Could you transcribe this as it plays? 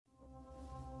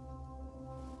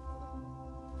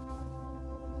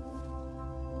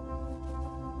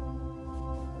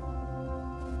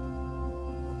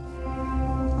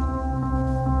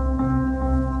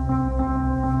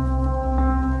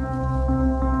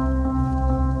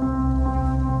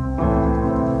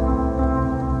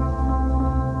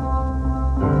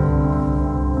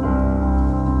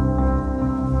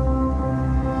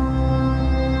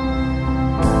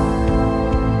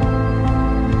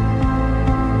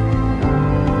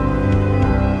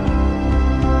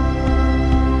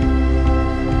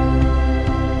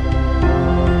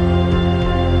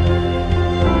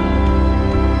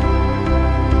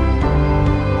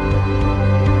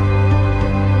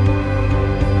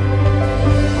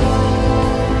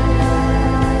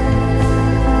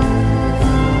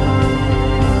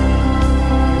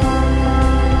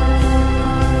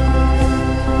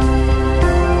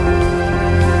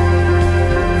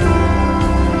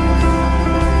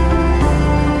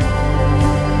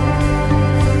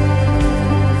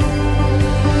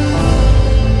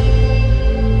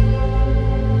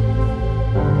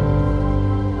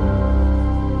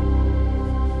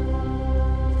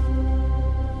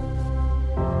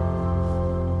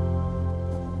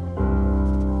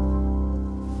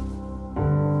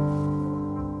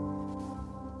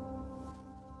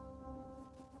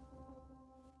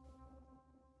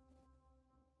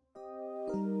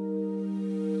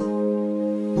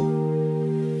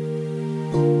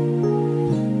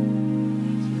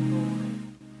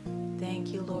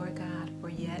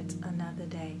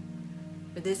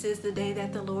This is the day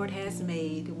that the Lord has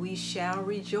made. We shall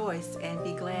rejoice and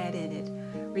be glad in it.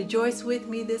 Rejoice with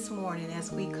me this morning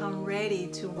as we come ready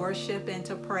to worship and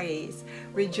to praise.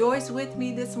 Rejoice with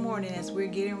me this morning as we're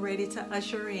getting ready to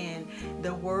usher in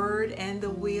the word and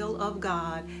the will of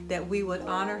God, that we would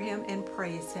honor him and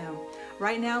praise him.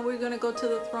 Right now we're going to go to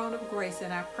the throne of grace,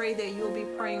 and I pray that you'll be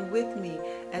praying with me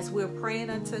as we're praying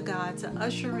unto God to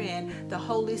usher in the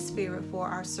Holy Spirit for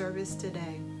our service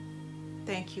today.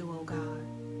 Thank you, oh God.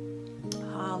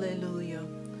 Hallelujah.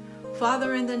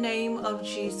 Father, in the name of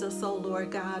Jesus, oh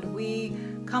Lord God, we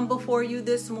come before you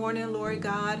this morning, Lord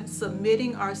God,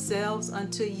 submitting ourselves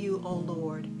unto you, oh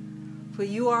Lord. For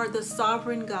you are the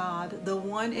sovereign God, the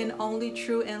one and only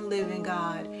true and living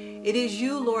God. It is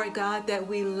you, Lord God, that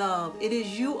we love. It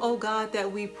is you, oh God,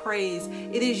 that we praise.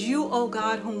 It is you, oh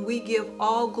God, whom we give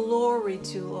all glory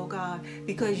to, oh God,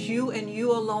 because you and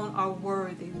you alone are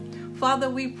worthy. Father,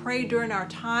 we pray during our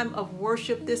time of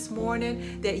worship this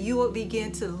morning that you will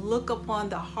begin to look upon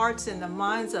the hearts and the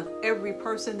minds of every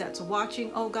person that's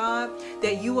watching, oh God,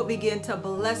 that you will begin to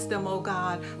bless them, oh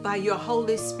God, by your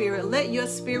Holy Spirit. Let your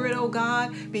Spirit, oh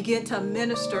God, begin to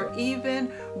minister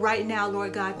even right now,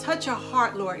 Lord God. Touch a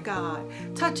heart, Lord God.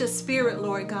 Touch a spirit,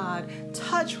 Lord God.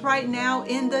 Touch right now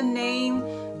in the name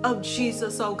of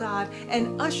Jesus, oh God,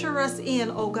 and usher us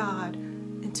in, oh God,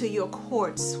 into your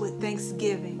courts with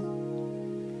thanksgiving.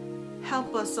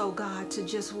 Help us, oh God, to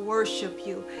just worship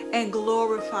you and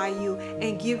glorify you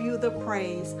and give you the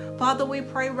praise. Father, we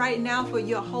pray right now for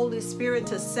your Holy Spirit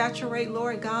to saturate,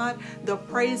 Lord God, the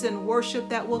praise and worship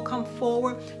that will come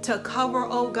forward to cover,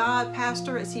 oh God,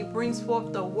 Pastor, as he brings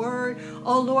forth the word.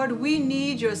 Oh Lord, we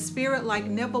need your Spirit like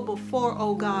never before,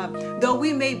 oh God. Though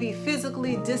we may be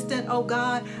physically distant, oh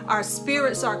God, our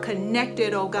spirits are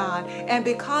connected, oh God. And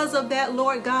because of that,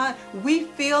 Lord God, we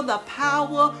feel the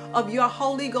power of your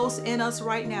Holy Ghost in us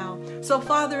right now. So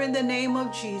Father, in the name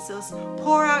of Jesus,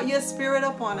 pour out your Spirit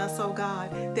upon us, oh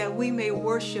God, that we may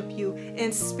worship you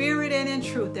in spirit and in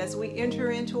truth as we enter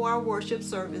into our worship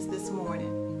service this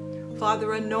morning.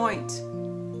 Father, anoint,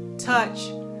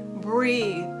 touch,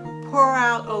 breathe, pour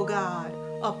out, oh God,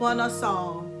 upon us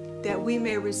all, that we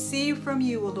may receive from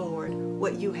you, Lord,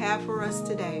 what you have for us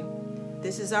today.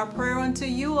 This is our prayer unto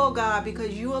you, oh God,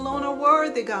 because you alone are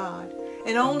worthy, God,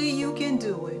 and only you can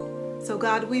do it. So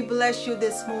God, we bless you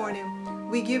this morning.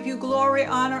 We give you glory,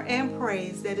 honor, and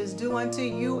praise that is due unto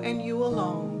you and you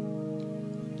alone.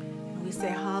 And we say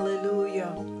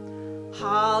hallelujah.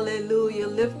 Hallelujah.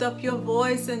 Lift up your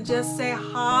voice and just say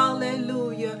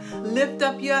hallelujah. Lift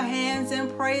up your hands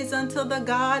and praise unto the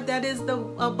God that is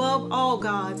above all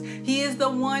gods. He is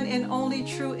the one and only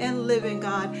true and living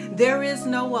God. There is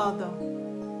no other.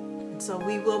 And so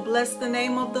we will bless the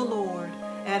name of the Lord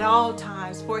at all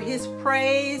times, for his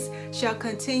praise shall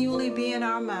continually be in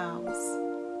our mouths.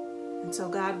 And so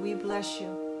God, we bless you.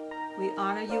 We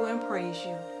honor you and praise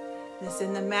you. It's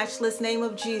in the matchless name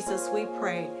of Jesus we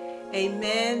pray.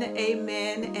 Amen,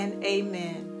 amen, and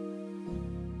amen.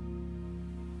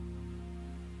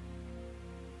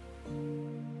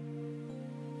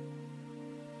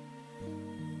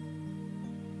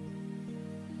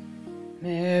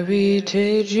 Mary,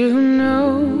 did you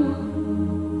know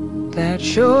that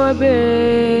your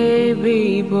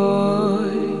baby boy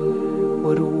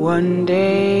would one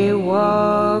day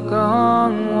walk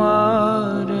on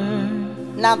water?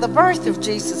 Now the birth of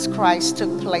Jesus Christ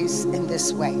took place in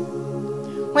this way.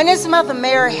 When his mother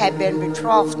Mary had been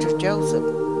betrothed to Joseph,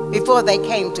 before they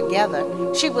came together,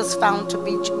 she was found to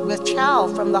be with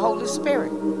child from the Holy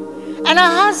Spirit. And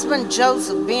her husband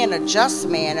Joseph, being a just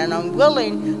man and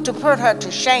unwilling to put her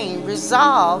to shame,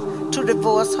 resolved to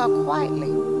divorce her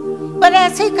quietly. But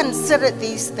as he considered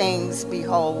these things,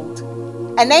 behold,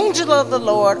 an angel of the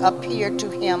Lord appeared to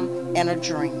him in a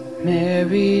dream.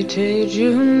 Mary, did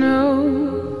you know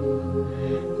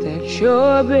that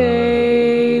your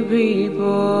baby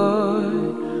boy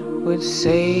would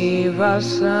save our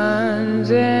sons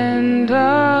and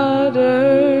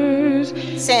daughters?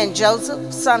 Saying,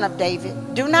 Joseph, son of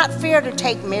David, do not fear to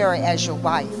take Mary as your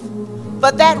wife,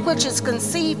 but that which is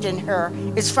conceived in her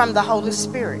is from the Holy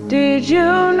Spirit. Did you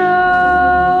know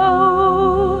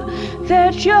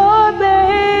that your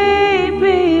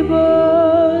baby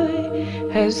boy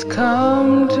has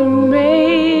come to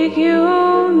make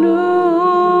you new?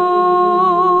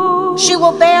 She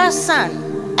will bear a son,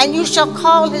 and you shall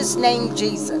call his name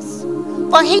Jesus,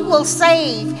 for he will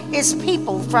save his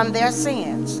people from their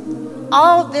sins.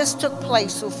 All this took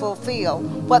place to fulfill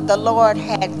what the Lord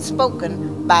had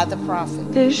spoken by the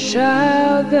prophet. This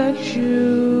child that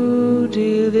you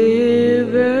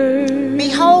delivered,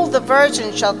 behold, the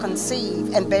virgin shall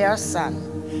conceive and bear a son,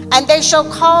 And they shall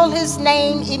call his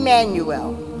name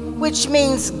Emmanuel, which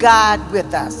means God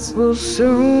with us. Will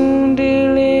soon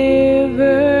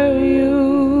deliver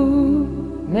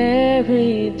you.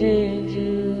 Mary, did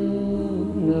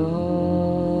you know?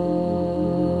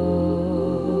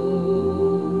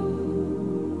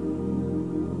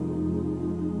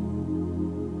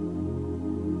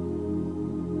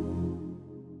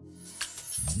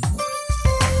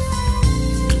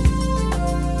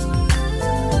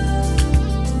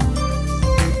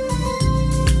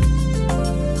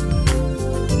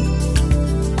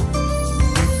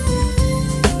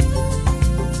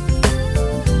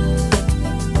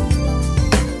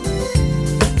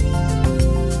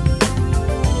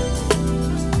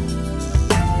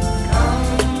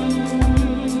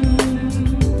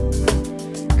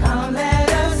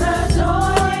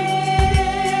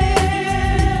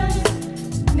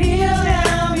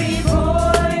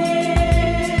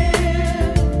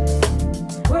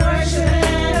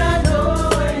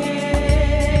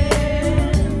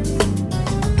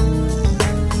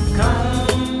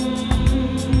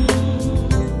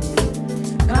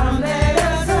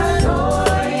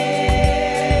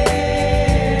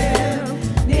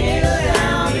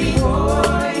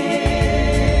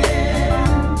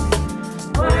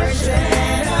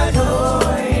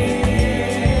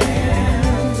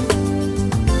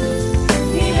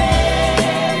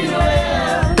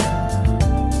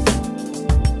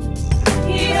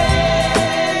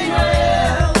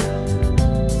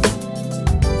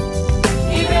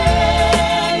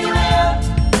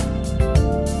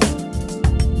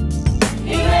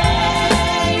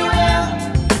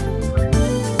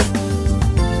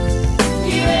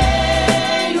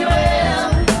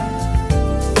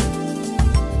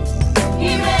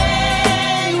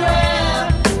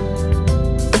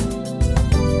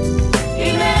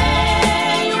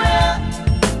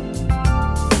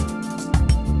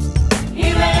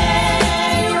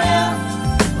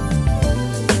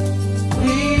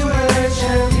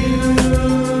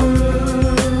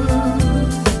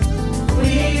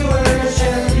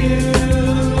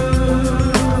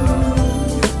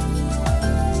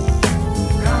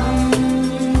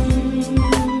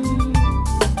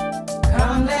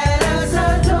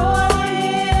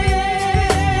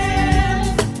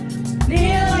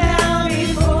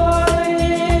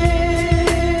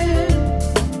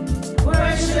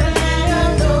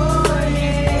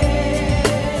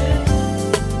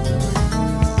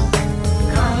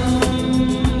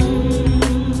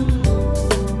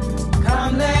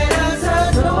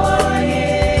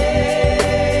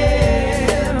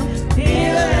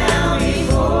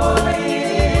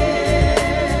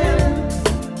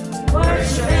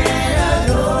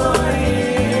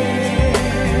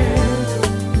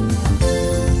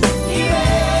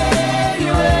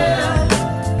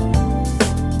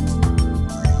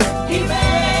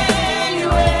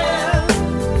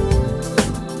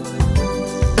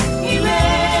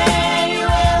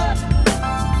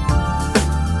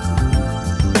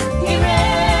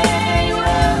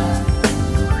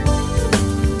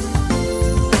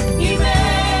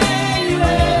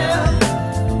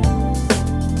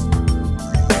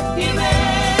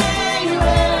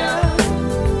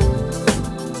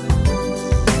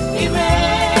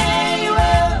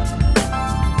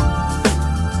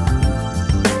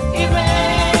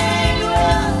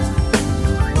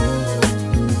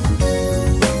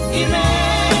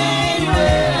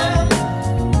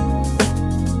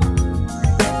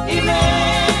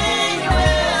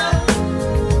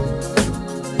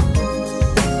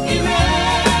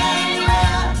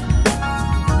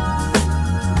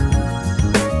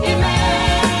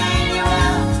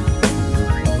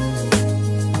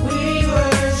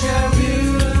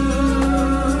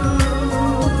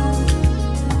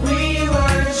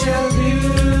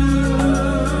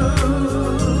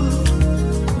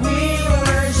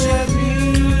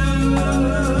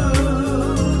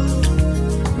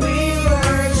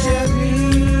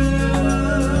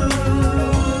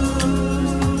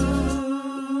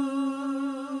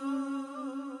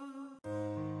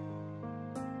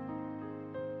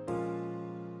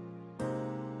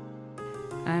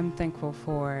 I'm thankful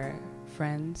for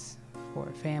friends,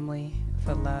 for family,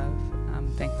 for love. I'm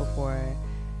thankful for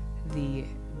the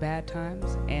bad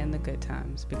times and the good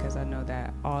times, because I know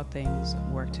that all things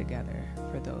work together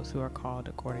for those who are called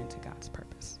according to God's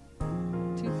purpose.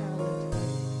 2020,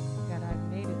 that I've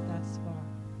made it thus far.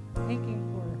 Thank you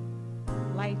for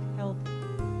life, health,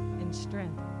 and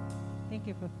strength. Thank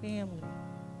you for family.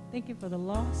 Thank you for the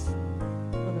loss,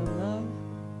 for the love,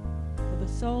 for the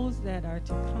souls that are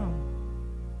to come.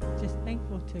 Just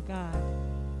thankful to God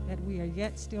that we are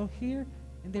yet still here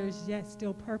and there is yet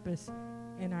still purpose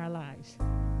in our lives.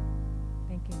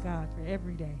 thanking God for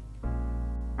every day.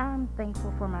 I'm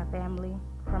thankful for my family,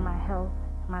 for my health,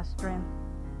 my strength,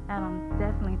 and I'm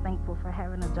definitely thankful for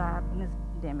having a job in this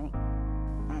pandemic.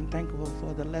 I'm thankful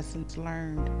for the lessons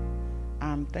learned.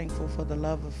 I'm thankful for the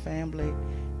love of family,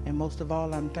 and most of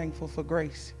all, I'm thankful for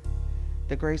grace.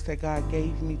 The grace that God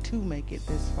gave me to make it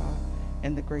this far,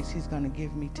 and the grace He's going to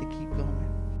give me to keep going.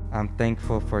 I'm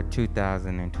thankful for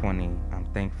 2020. I'm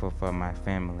thankful for my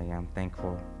family. I'm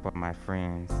thankful for my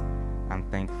friends. I'm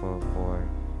thankful for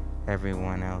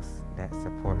everyone else that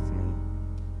supports me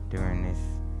during this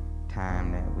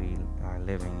time that we are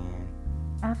living in.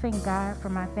 I thank God for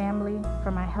my family,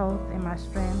 for my health and my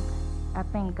strength. I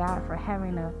thank God for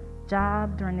having a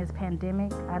job during this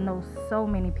pandemic. I know so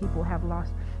many people have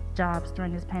lost jobs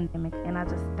during this pandemic, and I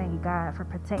just thank God for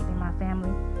protecting my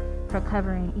family, for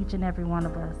covering each and every one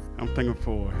of us. I'm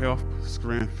thankful for health,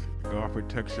 strength, God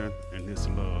protection, and His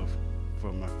love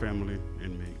for my family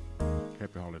and me.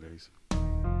 Happy holidays.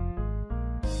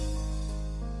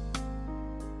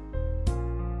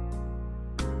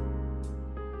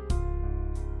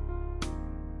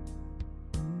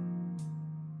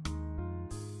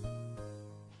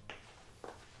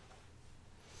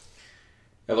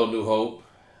 Hello, New Hope.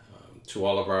 To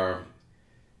all of our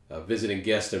visiting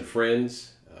guests and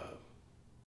friends,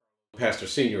 Pastor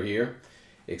Senior here.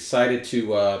 Excited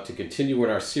to continue in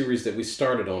our series that we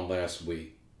started on last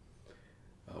week.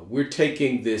 We're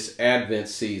taking this Advent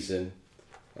season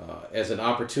as an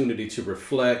opportunity to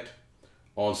reflect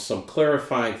on some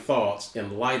clarifying thoughts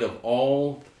in light of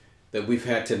all that we've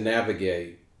had to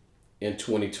navigate in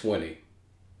 2020.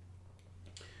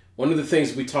 One of the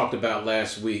things we talked about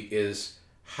last week is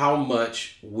how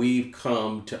much we've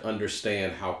come to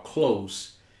understand how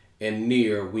close and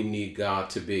near we need God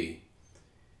to be.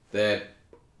 That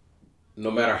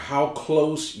no matter how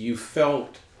close you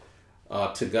felt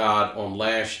to God on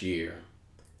last year,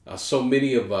 so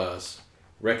many of us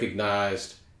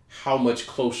recognized how much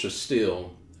closer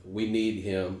still we need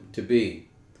Him to be.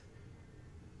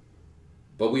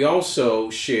 But we also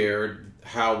shared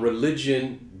how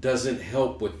religion doesn't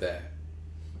help with that.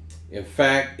 In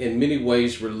fact, in many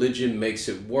ways, religion makes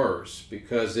it worse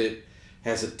because it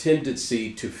has a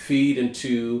tendency to feed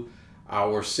into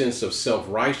our sense of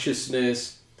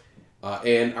self-righteousness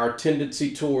and our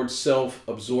tendency towards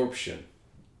self-absorption.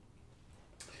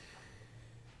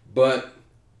 But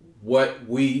what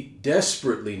we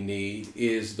desperately need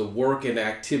is the work and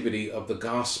activity of the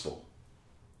gospel.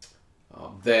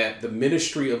 That the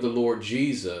ministry of the Lord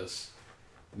Jesus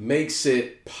makes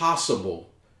it possible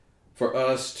for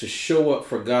us to show up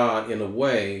for God in a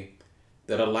way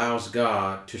that allows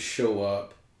God to show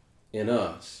up in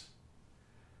us,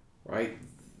 right?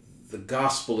 The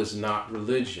gospel is not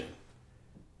religion.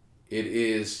 It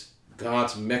is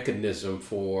God's mechanism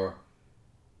for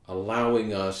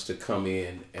allowing us to come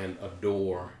in and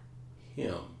adore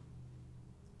Him.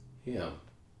 Him.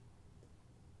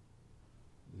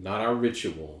 Not our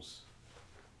rituals,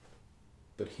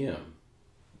 but Him.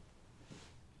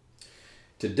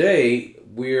 Today,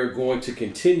 we're going to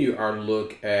continue our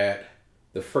look at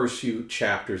the first few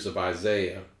chapters of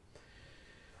Isaiah.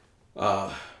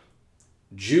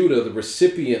 Judah, the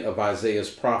recipient of Isaiah's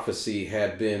prophecy,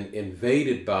 had been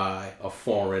invaded by a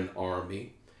foreign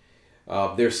army.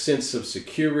 Their sense of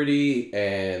security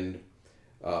and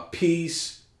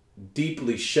peace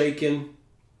deeply shaken.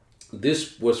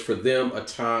 This was for them a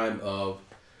time of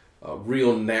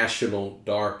real national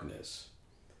darkness.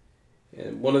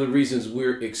 And one of the reasons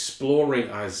we're exploring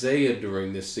Isaiah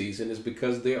during this season is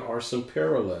because there are some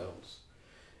parallels.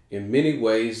 In many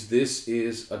ways, this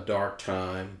is a dark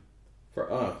time for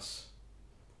us.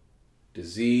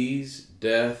 Disease,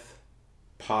 death,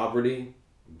 poverty,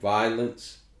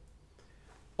 violence,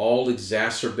 all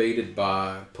exacerbated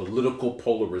by political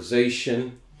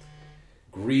polarization,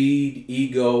 greed,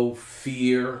 ego,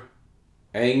 fear,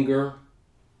 anger.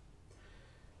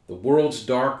 The world's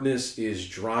darkness is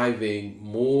driving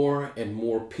more and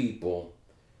more people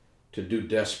to do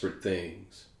desperate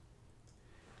things.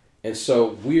 And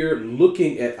so we're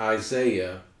looking at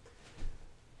Isaiah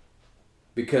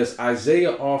because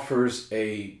Isaiah offers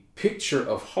a picture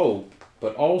of hope,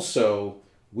 but also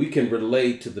we can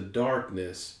relate to the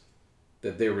darkness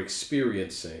that they're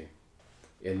experiencing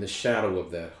in the shadow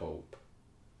of that hope.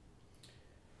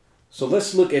 So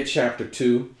let's look at chapter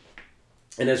 2.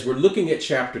 And as we're looking at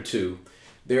chapter 2,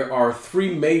 there are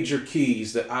three major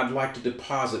keys that I'd like to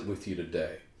deposit with you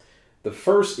today. The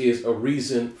first is a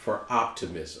reason for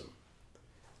optimism.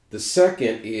 The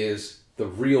second is the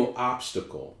real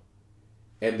obstacle.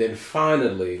 And then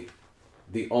finally,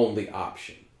 the only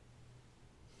option.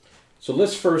 So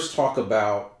let's first talk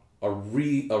about a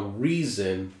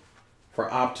reason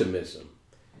for optimism.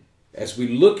 As we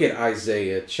look at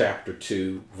Isaiah chapter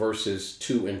 2, verses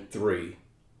 2 and 3,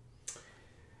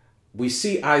 we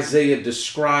see Isaiah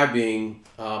describing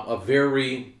a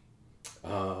very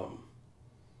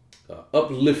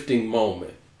uplifting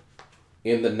moment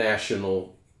in the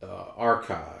National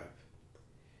Archive.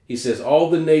 He says, all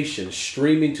the nations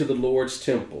streaming to the Lord's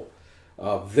temple,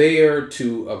 there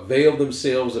to avail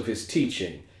themselves of his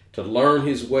teaching, to learn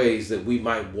his ways that we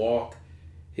might walk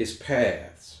his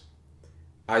paths.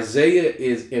 Isaiah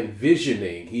is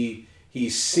envisioning,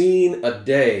 he's seen a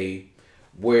day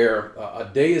where a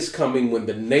day is coming when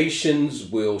the nations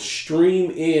will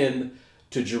stream in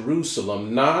to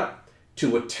Jerusalem, not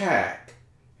to attack.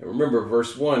 And remember,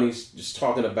 verse 1, he's just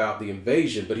talking about the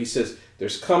invasion, but he says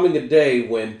there's coming a day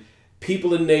when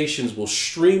people and nations will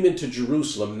stream into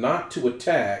Jerusalem, not to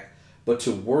attack, but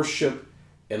to worship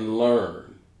and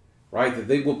learn, right? That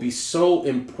they will be so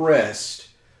impressed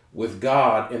with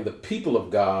God and the people of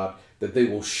God that they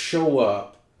will show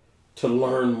up to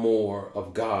learn more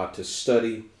of God, to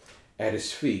study at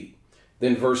his feet.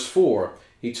 Then verse 4,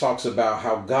 he talks about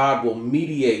how God will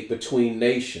mediate between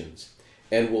nations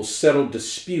and will settle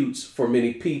disputes for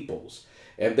many peoples,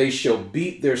 and they shall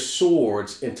beat their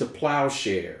swords into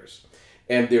plowshares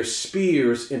and their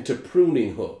spears into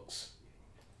pruning hooks.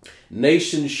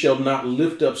 Nation shall not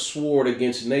lift up sword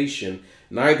against nation,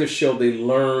 neither shall they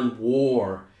learn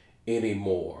war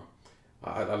anymore.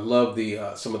 I love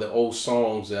some of the old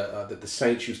songs that the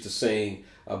saints used to sing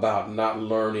about not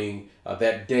learning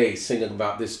that day, singing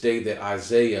about this day that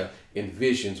Isaiah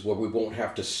envisions where we won't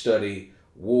have to study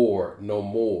war no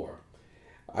more.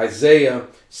 Isaiah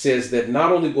says that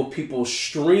not only will people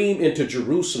stream into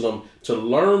Jerusalem to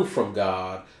learn from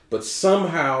God, but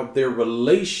somehow their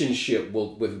relationship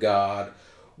with God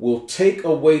will take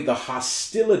away the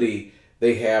hostility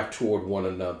they have toward one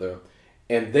another,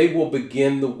 and they will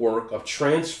begin the work of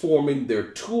transforming their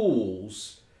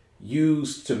tools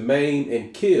used to maim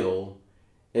and kill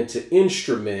into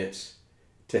instruments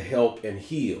to help and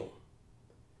heal.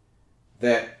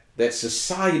 That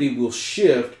society will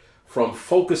shift from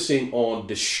focusing on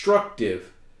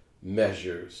destructive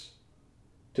measures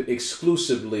to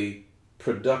exclusively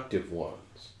productive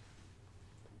ones.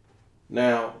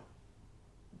 Now,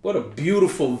 what a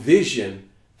beautiful vision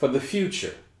for the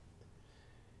future.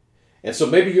 And so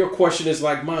maybe your question is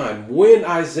like mine. When,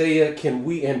 Isaiah, can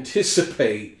we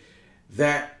anticipate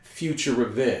that future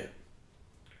event?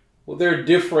 Well, there are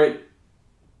different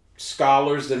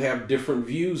scholars that have different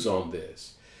views on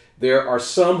this. There are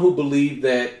some who believe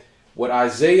that what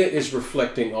Isaiah is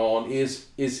reflecting on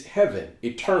is heaven,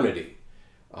 eternity,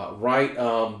 right?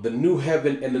 The new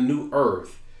heaven and the new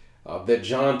earth that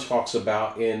John talks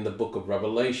about in the book of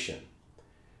Revelation.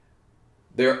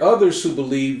 There are others who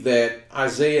believe that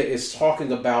Isaiah is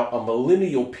talking about a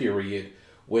millennial period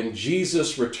when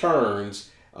Jesus returns,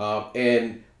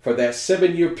 and for that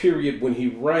 7-year period when he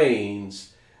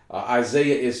reigns,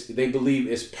 Isaiah they believe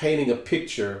is painting a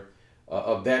picture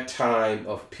of that time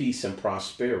of peace and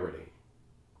prosperity.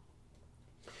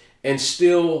 And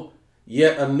still,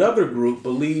 yet another group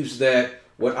believes that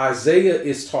what Isaiah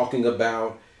is talking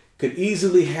about could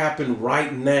easily happen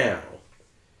right now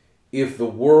if the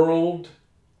world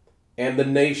and the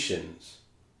nations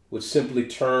would simply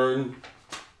turn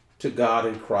to God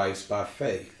in Christ by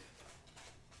faith.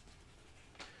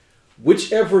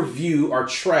 Whichever view or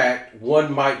track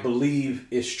one might believe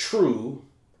is true,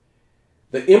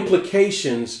 the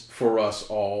implications for us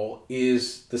all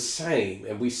is the same.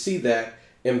 And we see that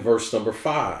in verse number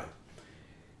 5.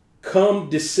 Come,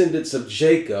 descendants of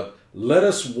Jacob, let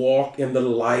us walk in the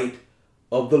light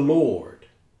of the Lord.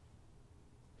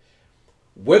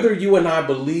 Whether you and I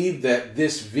believe that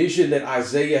this vision that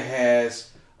Isaiah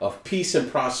has of peace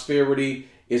and prosperity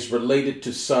is related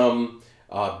to some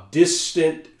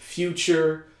distant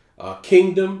future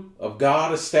kingdom of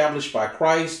God established by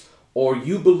Christ, or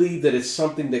you believe that it's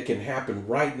something that can happen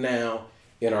right now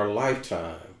in our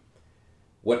lifetime,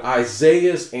 what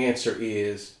Isaiah's answer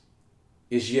is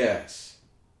yes.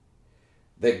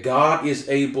 That God is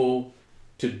able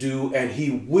to do, and he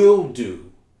will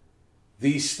do,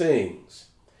 these things.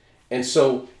 And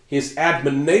so his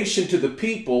admonition to the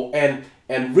people, and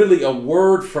really a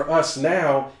word for us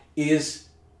now, is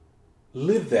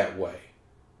live that way,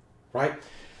 right?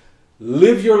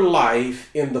 Live your life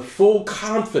in the full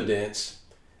confidence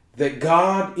that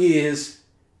God is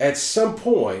at some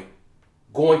point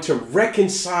going to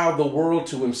reconcile the world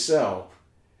to himself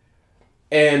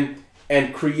and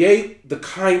create the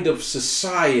kind of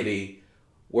society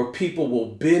where people will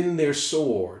bend their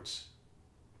swords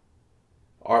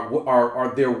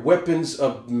are their weapons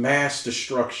of mass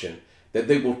destruction, that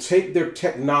they will take their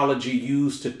technology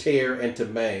used to tear and to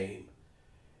maim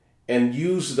and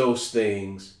use those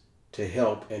things to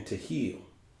help and to heal.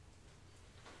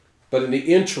 But in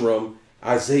the interim,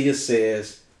 Isaiah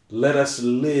says, let us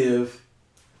live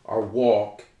or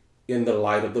walk in the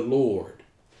light of the Lord,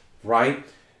 right?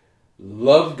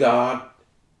 Love God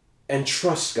and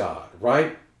trust God,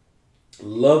 right?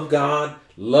 Love God,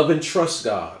 love and trust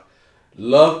God,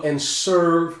 love and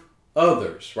serve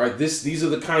others, right? These are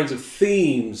the kinds of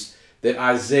themes that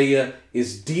Isaiah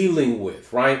is dealing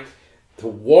with, right? To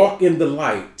walk in the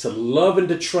light, to love and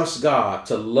to trust God,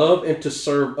 to love and to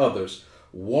serve others.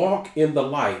 Walk in the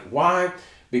light. Why?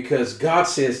 Because God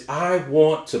says, I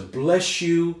want to bless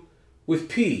you with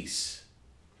peace.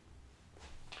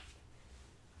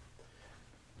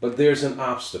 But there's an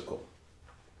obstacle,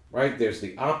 right? There's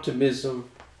the optimism,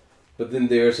 but then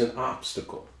there's an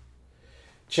obstacle.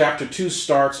 Chapter 2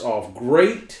 starts off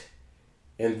great,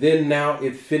 and then now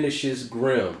it finishes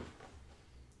grim.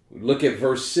 Look at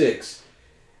verse 6.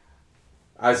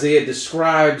 Isaiah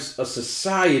describes a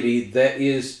society that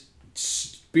is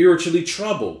spiritually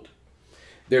troubled.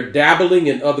 They're dabbling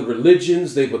in other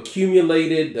religions. They've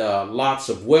accumulated lots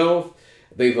of wealth.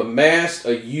 They've amassed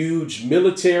a huge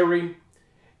military.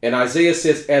 And Isaiah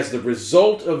says, as the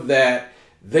result of that,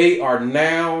 they are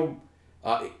now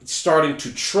starting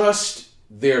to trust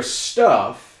their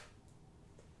stuff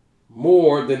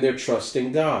more than they're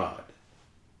trusting God.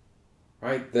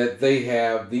 Right? That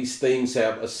these things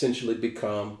have essentially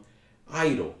become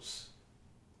idols.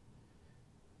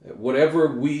 Whatever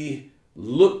we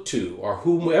look to, or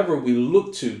whomever we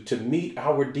look to meet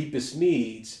our deepest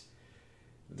needs,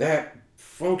 that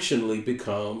functionally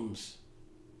becomes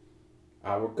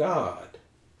our God.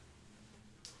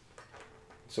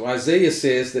 So Isaiah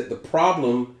says that the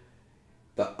problem,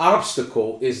 the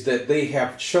obstacle, is that they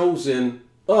have chosen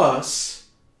us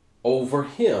over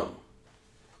him.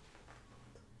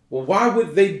 Well, why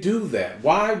would they do that?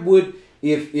 Why would,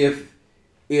 if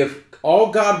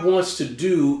all God wants to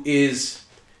do is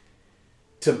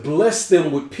to bless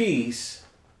them with peace,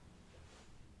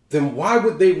 then why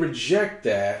would they reject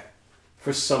that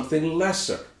for something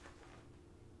lesser?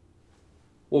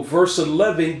 Well, verse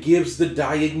 11 gives the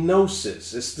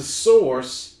diagnosis. It's the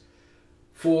source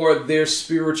for their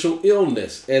spiritual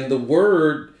illness. And the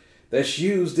word that's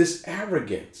used is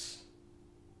arrogance.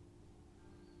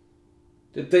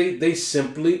 That they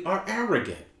simply are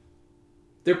arrogant.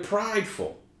 They're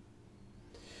prideful.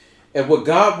 And what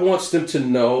God wants them to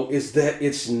know is that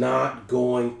it's not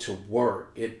going to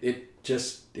work.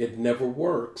 It never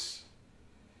works.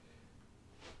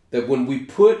 That when we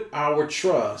put our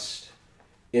trust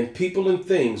in people and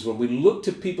things, when we look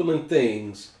to people and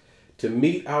things to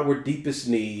meet our deepest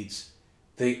needs,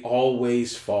 they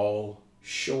always fall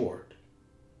short.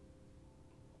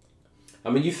 I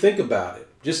mean, you think about it.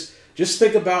 Just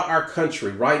think about our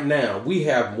country right now. We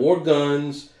have more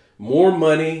guns, more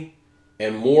money,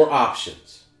 and more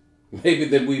options, maybe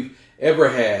than we've ever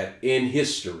had in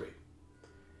history.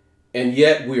 And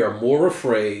yet we are more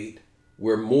afraid,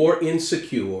 we're more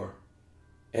insecure,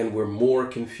 and we're more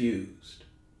confused.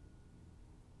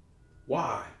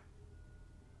 Why?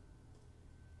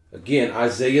 Again,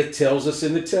 Isaiah tells us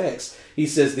in the text, he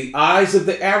says, the eyes of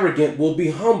the arrogant will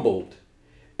be humbled,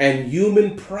 and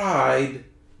human pride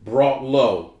brought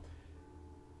low.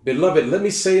 Beloved, let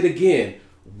me say it again.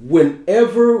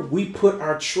 Whenever we put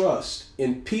our trust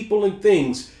in people and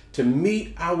things to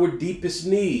meet our deepest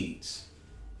needs,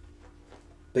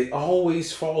 they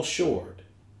always fall short,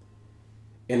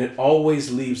 and it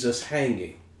always leaves us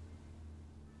hanging.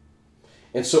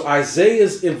 And so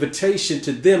Isaiah's invitation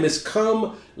to them is,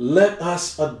 come, let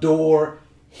us adore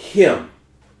him.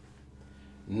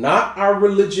 Not our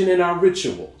religion and our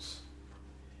rituals,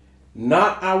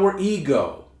 not our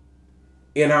ego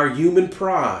and our human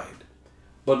pride,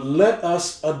 but let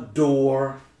us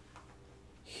adore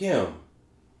him,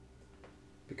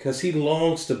 because he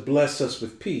longs to bless us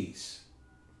with peace.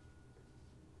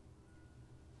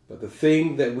 But the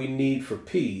thing that we need for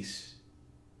peace,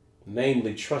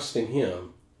 namely trusting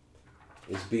him,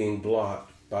 is being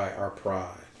blocked by our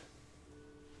pride.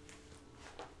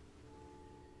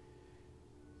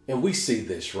 And we see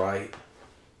this, right?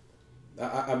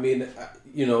 I mean,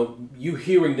 you know, you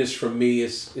hearing this from me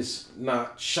is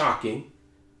not shocking.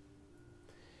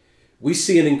 We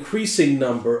see an increasing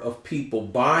number of people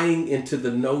buying into the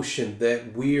notion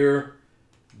that we're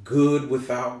good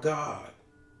without God.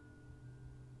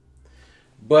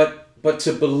 But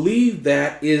to believe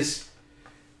that is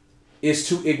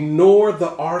to ignore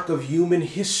the arc of human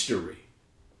history.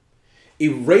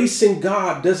 erasing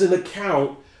God doesn't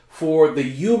account for the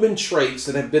human traits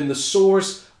that have been the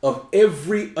source of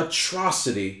every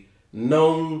atrocity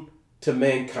known to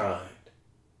mankind.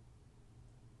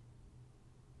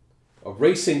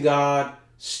 Erasing God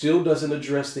still doesn't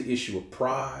address the issue of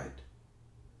pride,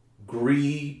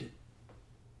 greed,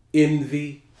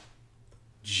 envy,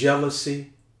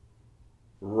 jealousy,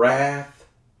 wrath,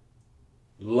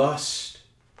 lust.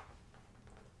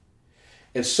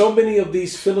 And so many of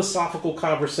these philosophical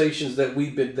conversations that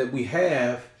we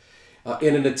have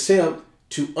in an attempt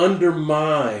to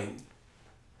undermine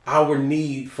our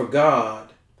need for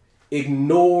God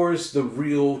ignores the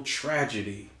real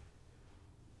tragedy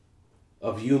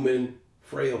of human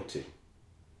frailty.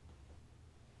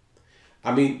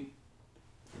 I mean,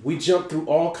 we jump through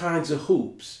all kinds of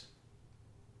hoops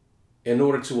in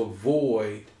order to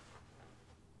avoid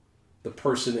the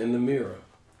person in the mirror.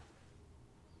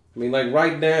 I mean, like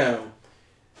right now,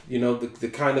 you know, the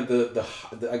kind of the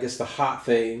I guess the hot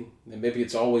thing, and maybe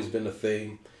it's always been a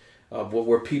thing,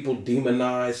 where people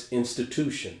demonize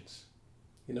institutions.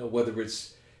 You know, whether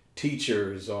it's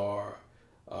teachers or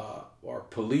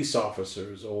police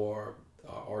officers or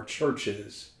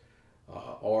churches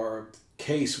or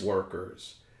case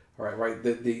workers. All right,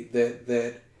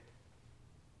 that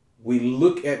we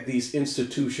look at these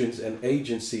institutions and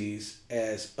agencies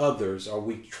as others, or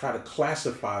we try to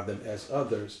classify them as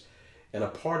others. And a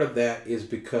part of that is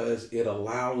because it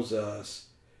allows us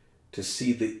to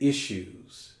see the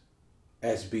issues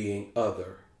as being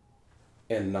other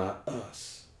and not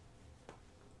us.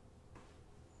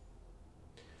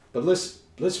 But let's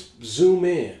zoom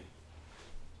in,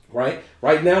 right?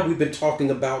 Right now we've been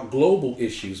talking about global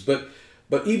issues, but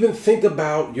even think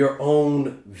about your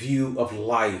own view of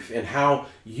life and how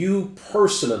you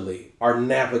personally are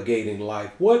navigating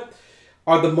life. What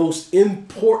are the most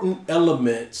important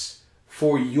elements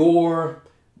for your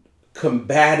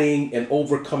combating and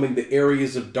overcoming the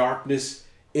areas of darkness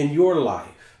in your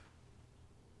life?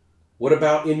 What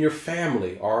about in your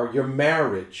family or your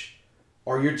marriage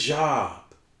or your job?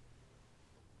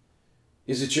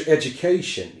 Is it your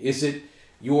education? Is it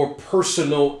your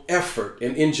personal effort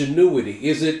and ingenuity?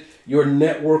 Is it your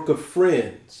network of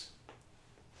friends?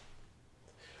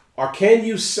 Or can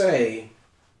you say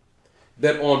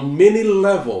that on many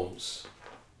levels,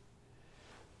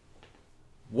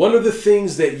 one of the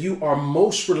things that you are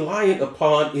most reliant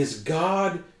upon is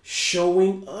God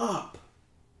showing up,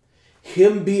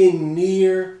 Him being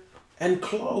near and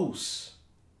close?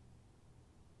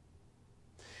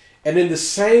 And in the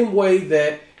same way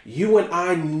that you and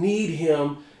I need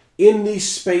Him in these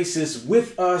spaces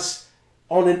with us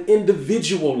on an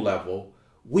individual level,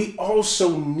 we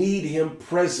also need Him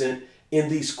present in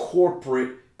these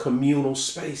corporate communal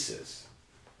spaces.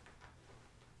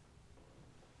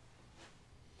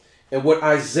 And what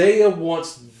Isaiah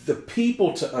wants the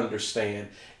people to understand,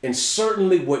 and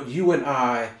certainly what you and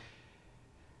I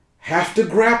have to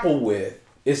grapple with,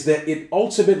 is that it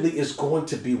ultimately is going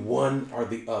to be one or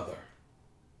the other.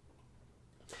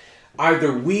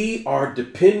 Either we are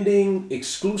depending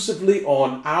exclusively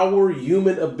on our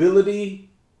human ability,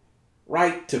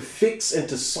 right, to fix and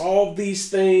to solve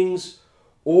these things,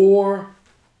 or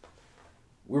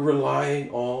we're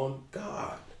relying on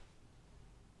God.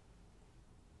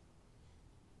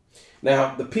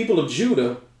 Now, the people of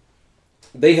Judah,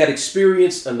 they had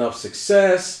experienced enough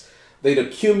success, they'd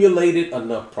accumulated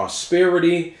enough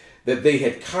prosperity that they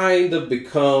had kind of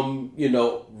become,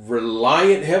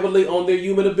 reliant heavily on their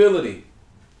human ability.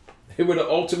 They were the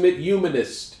ultimate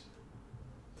humanist.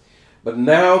 But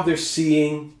now they're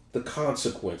seeing the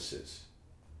consequences.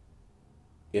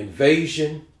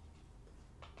 Invasion,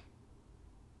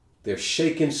 their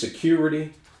shaken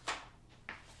security,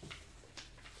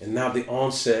 and now the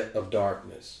onset of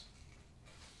darkness.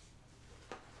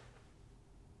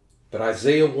 But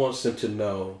Isaiah wants them to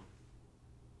know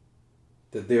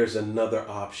that there's another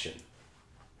option.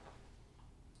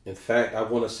 In fact, I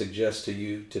want to suggest to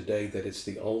you today that it's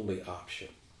the only option.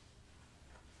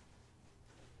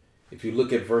 If you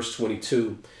look at verse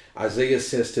 22, Isaiah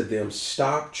says to them,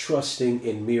 "Stop trusting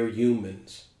in mere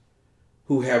humans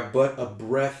who have but a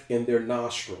breath in their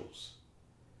nostrils.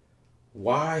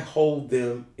 Why hold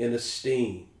them in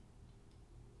esteem?"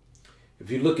 If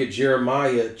you look at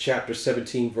Jeremiah chapter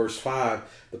 17, verse 5,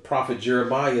 the prophet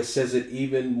Jeremiah says it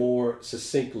even more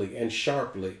succinctly and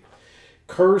sharply.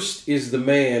 "Cursed is the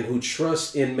man who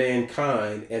trusts in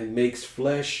mankind and makes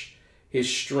flesh his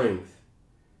strength,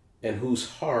 and whose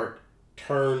heart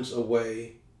turns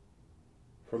away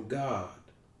from God."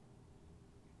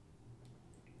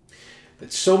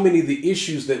 That so many of the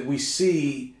issues that we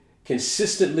see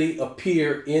consistently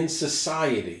appear in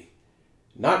society,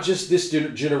 not just this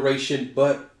generation,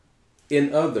 but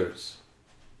in others,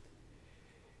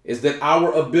 is that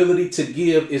our ability to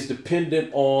give is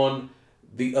dependent on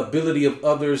the ability of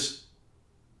others.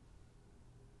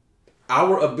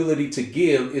 Our ability to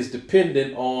give is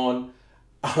dependent on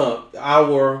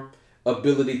our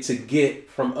ability to get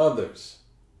from others.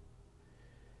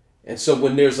 And so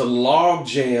when there's a log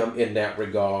jam in that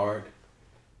regard,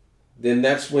 then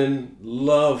that's when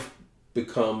love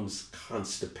becomes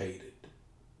constipated.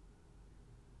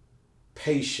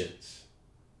 Patience,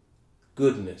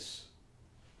 goodness.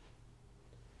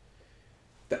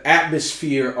 The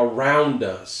atmosphere around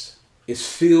us is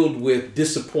filled with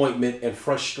disappointment and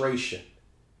frustration.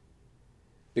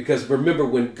 Because remember,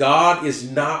 when God is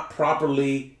not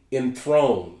properly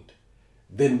enthroned,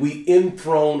 then we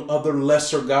enthrone other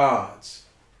lesser gods,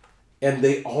 and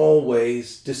they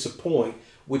always disappoint,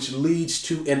 which leads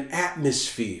to an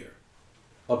atmosphere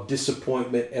of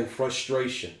disappointment and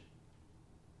frustration.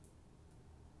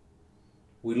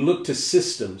 We look to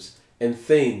systems and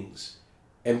things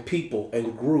and people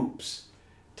and groups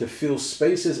to fill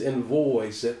spaces and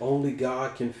voids that only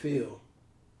God can fill.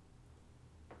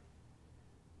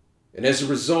 And as a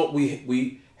result,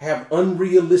 we have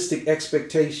unrealistic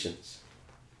expectations.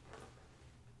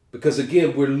 Because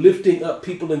again, we're lifting up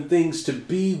people and things to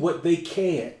be what they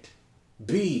can't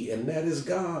be, and that is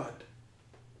God.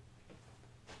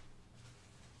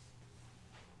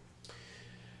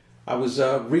 I was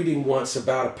reading once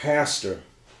about a pastor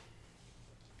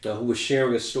who was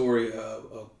sharing a story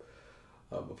of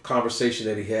a conversation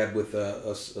that he had with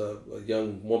a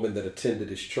young woman that attended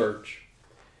his church,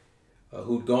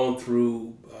 who'd gone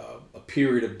through a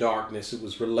period of darkness. It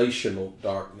was relational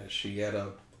darkness. She had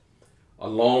a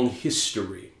long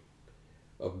history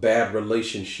of bad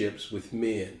relationships with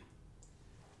men.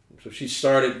 So she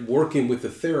started working with a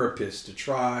therapist to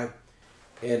try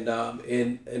and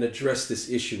address this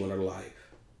issue in her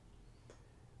life.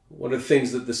 One of the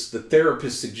things that the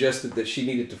therapist suggested that she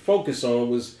needed to focus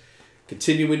on was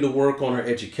continuing to work on her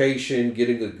education,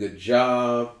 getting a good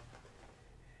job,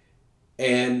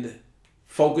 and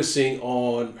focusing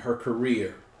on her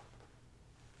career.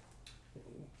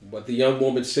 What the young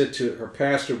woman said to her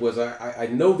pastor was, I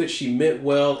know that she meant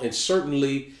well, and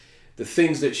certainly the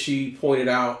things that she pointed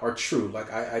out are true.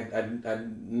 Like, I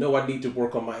know I need to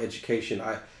work on my education.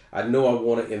 I know I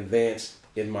want to advance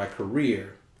in my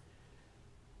career.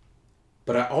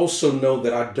 But I also know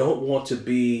that I don't want to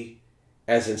be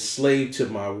as enslaved to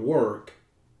my work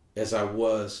as I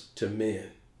was to men.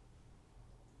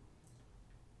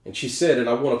 And she said, and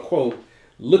I want to quote,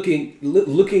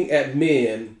 looking at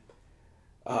men,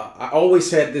 I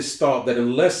always had this thought that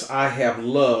unless I have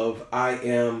love, I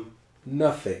am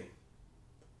nothing.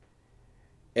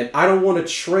 And I don't want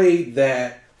to trade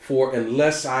that for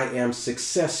unless I am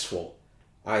successful,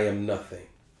 I am nothing.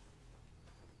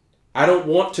 I don't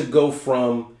want to go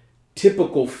from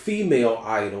typical female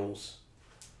idols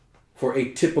for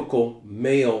a typical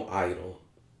male idol.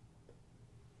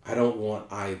 I don't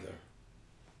want either.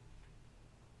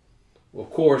 Well,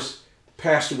 of course, the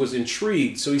pastor was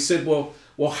intrigued. So he said, well,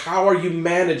 how are you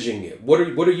managing it? What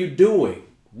are you doing?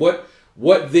 What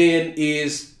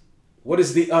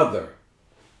is the other?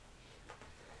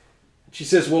 She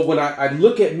says, well, when I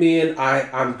look at men,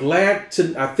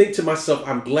 I think to myself,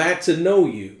 I'm glad to know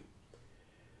you,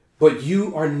 but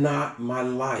you are not my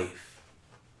life.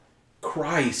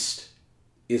 Christ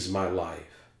is my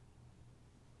life.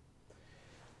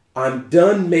 I'm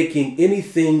done making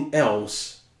anything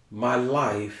else my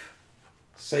life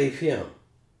save him.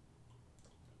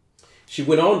 She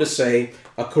went on to say,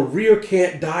 a career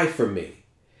can't die for me.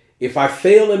 If I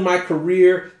fail in my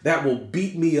career, that will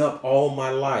beat me up all my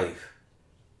life.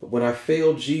 But when I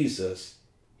fail Jesus,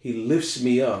 he lifts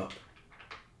me up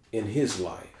in his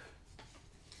life.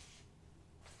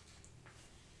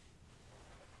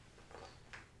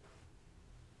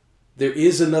 There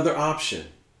is another option,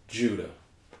 Judah.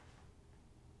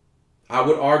 I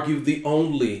would argue the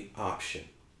only option.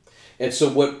 And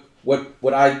so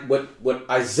what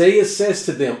Isaiah says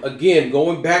to them, again,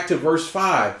 going back to verse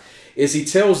 5, is he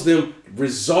tells them,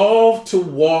 resolve to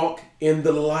walk in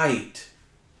the light.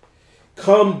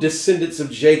 Come, descendants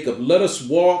of Jacob, let us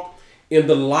walk in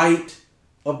the light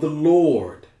of the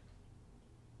Lord.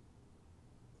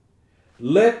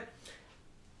 Let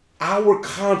our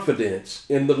confidence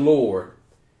in the Lord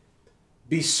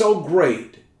be so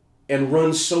great and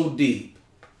run so deep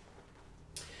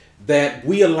that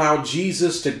we allow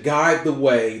Jesus to guide the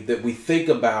way that we think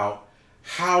about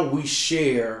how we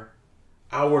share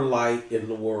our light in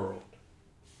the world.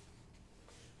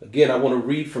 Again, I want to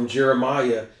read from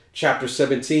Jeremiah chapter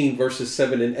 17, verses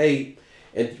 7 and 8.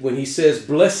 And when he says,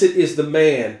 blessed is the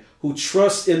man who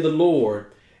trusts in the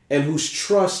Lord and whose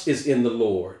trust is in the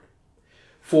Lord.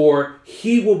 For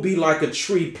he will be like a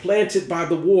tree planted by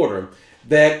the water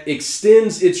that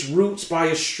extends its roots by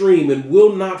a stream and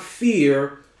will not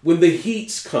fear when the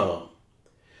heats come.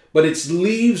 But its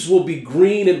leaves will be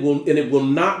green and it will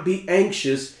not be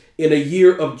anxious in a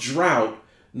year of drought,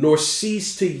 nor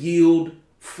cease to yield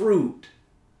fruit.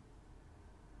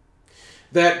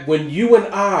 That when you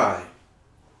and I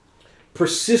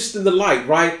persist in the light,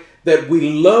 right? That we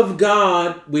love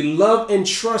God, we love and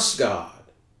trust God.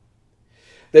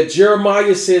 That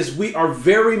Jeremiah says we are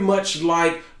very much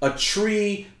like a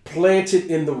tree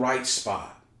planted in the right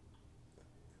spot.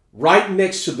 Right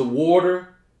next to the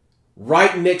water,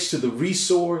 right next to the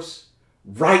resource,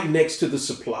 right next to the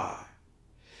supply.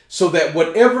 So that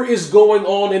whatever is going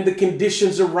on in the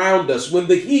conditions around us, when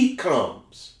the heat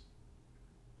comes,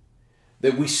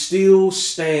 that we still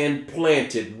stand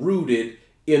planted, rooted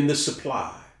in the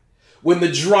supply. When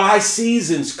the dry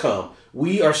seasons come,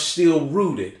 we are still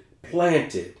rooted,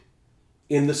 planted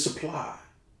in the supply.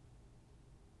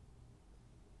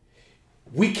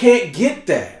 We can't get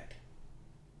that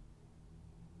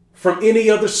from any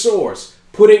other source.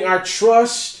 Putting our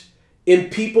trust in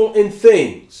people and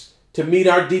things to meet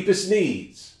our deepest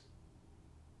needs.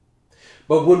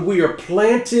 But when we are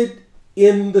planted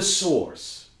in the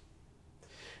source,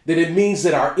 then it means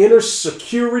that our inner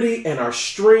security and our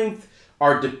strength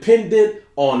are dependent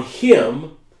on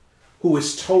Him who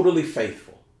is totally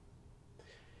faithful.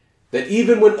 That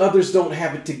even when others don't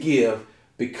have it to give,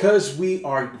 because we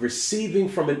are receiving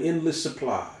from an endless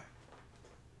supply,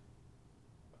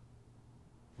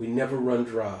 we never run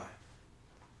dry.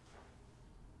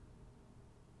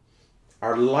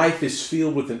 Our life is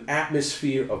filled with an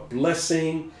atmosphere of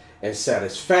blessing and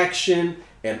satisfaction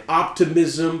and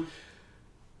optimism,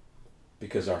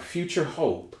 because our future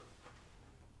hope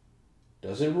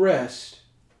doesn't rest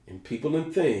in people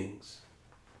and things,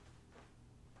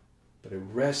 but it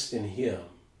rests in Him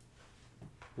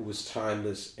who is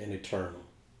timeless and eternal.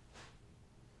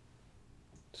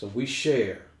 So we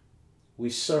share, we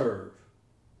serve,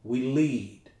 we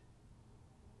lead,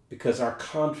 because our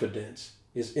confidence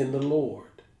is in the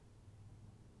Lord.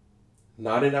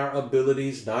 Not in our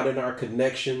abilities, not in our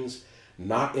connections,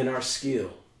 not in our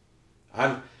skill.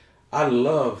 I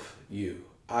love you.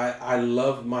 I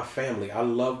love my family. I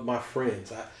love my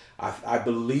friends. I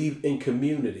believe in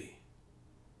community.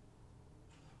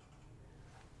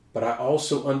 But I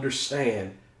also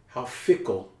understand how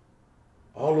fickle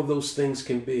all of those things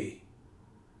can be.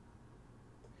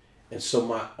 And so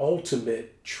my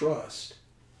ultimate trust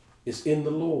is in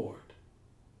the Lord.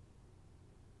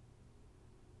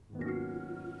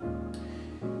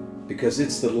 Because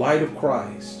it's the light of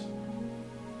Christ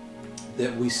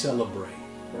that we celebrate.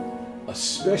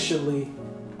 Especially,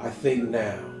 I think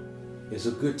now is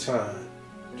a good time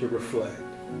to reflect.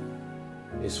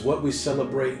 It's what we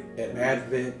celebrate at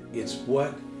Advent. It's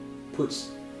what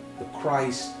puts the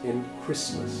Christ in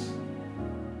Christmas.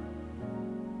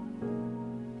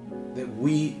 That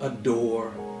we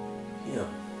adore Him.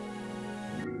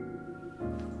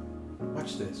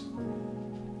 Watch this.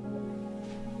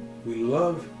 We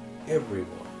love everyone.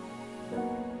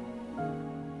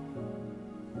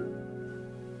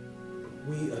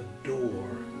 We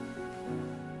adore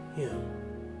Him.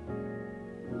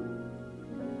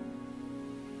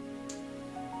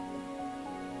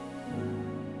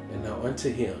 And now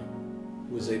unto Him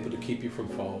who is able to keep you from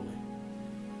falling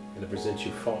and to present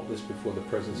you faultless before the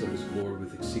presence of His glory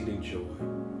with exceeding joy.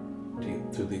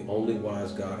 To the only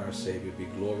wise God, our Savior, be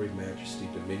glory, majesty,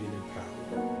 dominion, and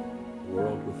power,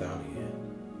 world without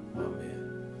end. Amen.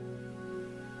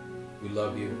 We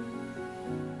love you.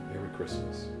 Merry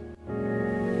Christmas.